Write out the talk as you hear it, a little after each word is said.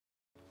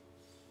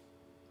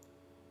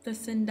The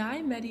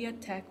Sendai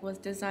Mediatheque was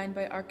designed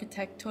by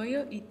architect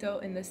Toyo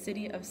in the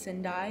city of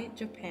Sendai,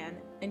 Japan,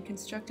 and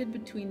constructed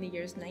between the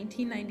years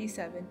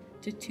 1997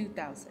 to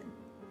 2000.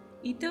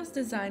 Ito's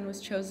design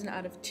was chosen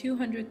out of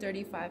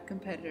 235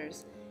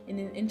 competitors in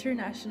an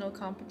international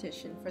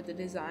competition for the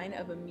design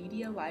of a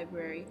media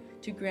library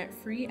to grant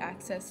free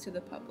access to the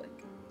public.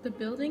 The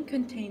building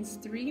contains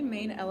three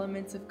main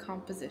elements of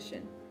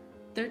composition: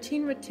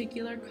 13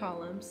 reticular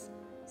columns,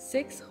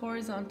 6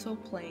 horizontal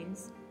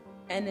planes,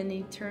 and an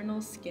eternal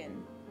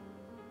skin.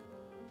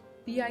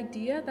 The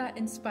idea that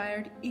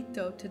inspired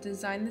Ito to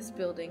design this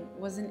building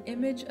was an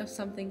image of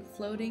something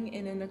floating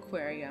in an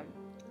aquarium.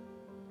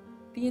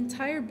 The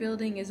entire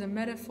building is a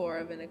metaphor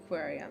of an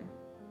aquarium.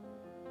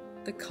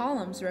 The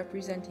columns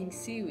representing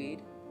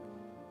seaweed,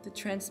 the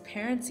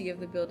transparency of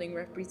the building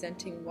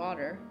representing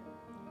water,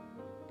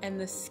 and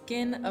the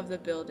skin of the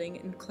building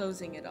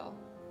enclosing it all.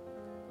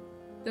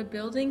 The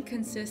building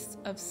consists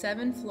of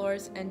 7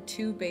 floors and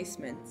 2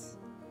 basements.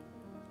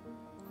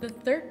 The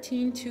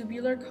 13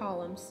 tubular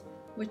columns,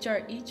 which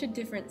are each a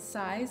different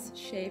size,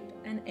 shape,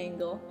 and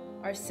angle,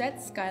 are set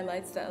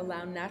skylights that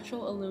allow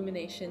natural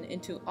illumination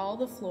into all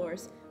the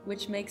floors,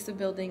 which makes the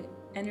building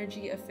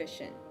energy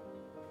efficient.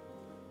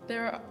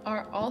 There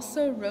are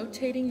also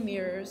rotating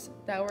mirrors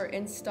that were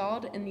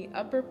installed in the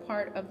upper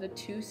part of the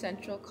 2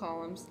 central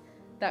columns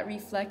that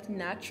reflect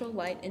natural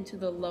light into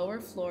the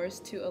lower floors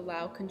to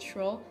allow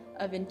control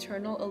of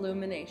internal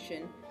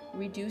illumination,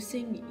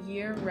 reducing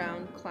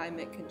year-round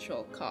climate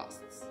control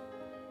costs.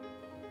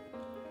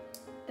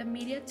 The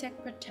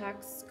Mediatheque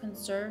protects,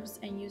 conserves,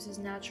 and uses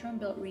natural and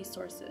built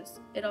resources.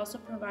 It also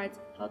provides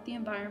healthy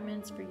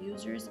environments for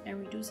users and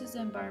reduces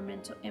the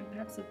environmental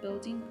impacts of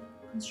building,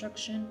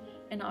 construction,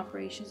 and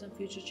operations on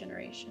future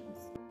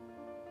generations.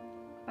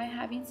 By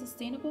having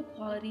sustainable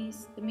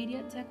qualities, the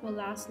Mediatheque will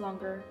last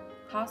longer,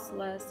 cost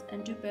less,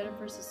 and do better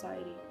for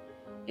society.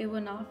 It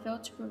will not fail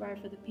to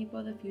provide for the people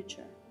of the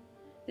future.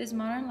 This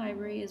modern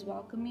library is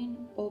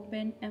welcoming,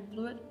 open, and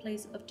fluid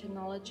place of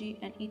technology,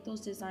 and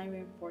Ito's design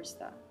reinforced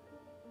that.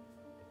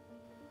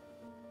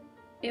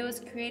 It was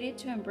created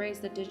to embrace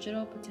the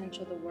digital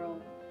potential of the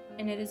world,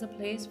 and it is a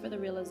place for the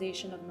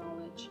realization of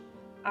knowledge.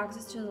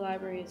 Access to the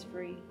library is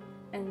free,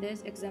 and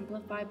this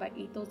exemplified by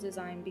Ito's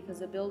design because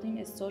the building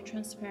is so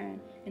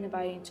transparent and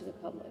inviting to the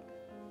public.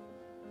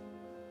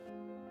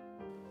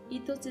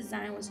 Ito's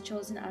design was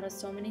chosen out of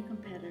so many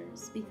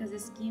competitors because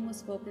his scheme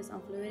was focused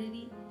on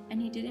fluidity,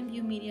 and he didn't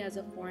view media as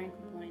a foreign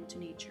component to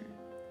nature.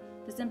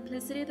 The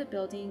simplicity of the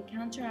building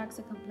counteracts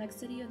the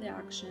complexity of the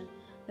action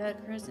that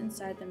occurs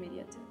inside the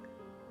Mediatheque.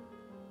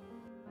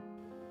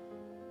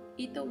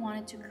 Ito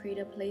wanted to create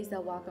a place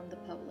that welcomed the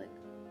public,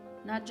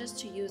 not just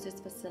to use its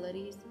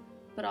facilities,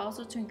 but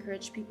also to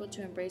encourage people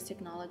to embrace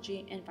technology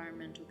and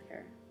environmental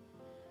care.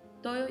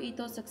 Toyo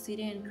Ito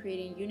succeeded in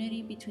creating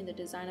unity between the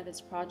design of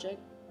his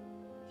project,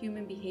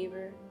 human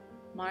behavior,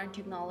 modern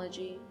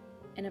technology,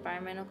 and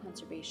environmental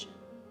conservation.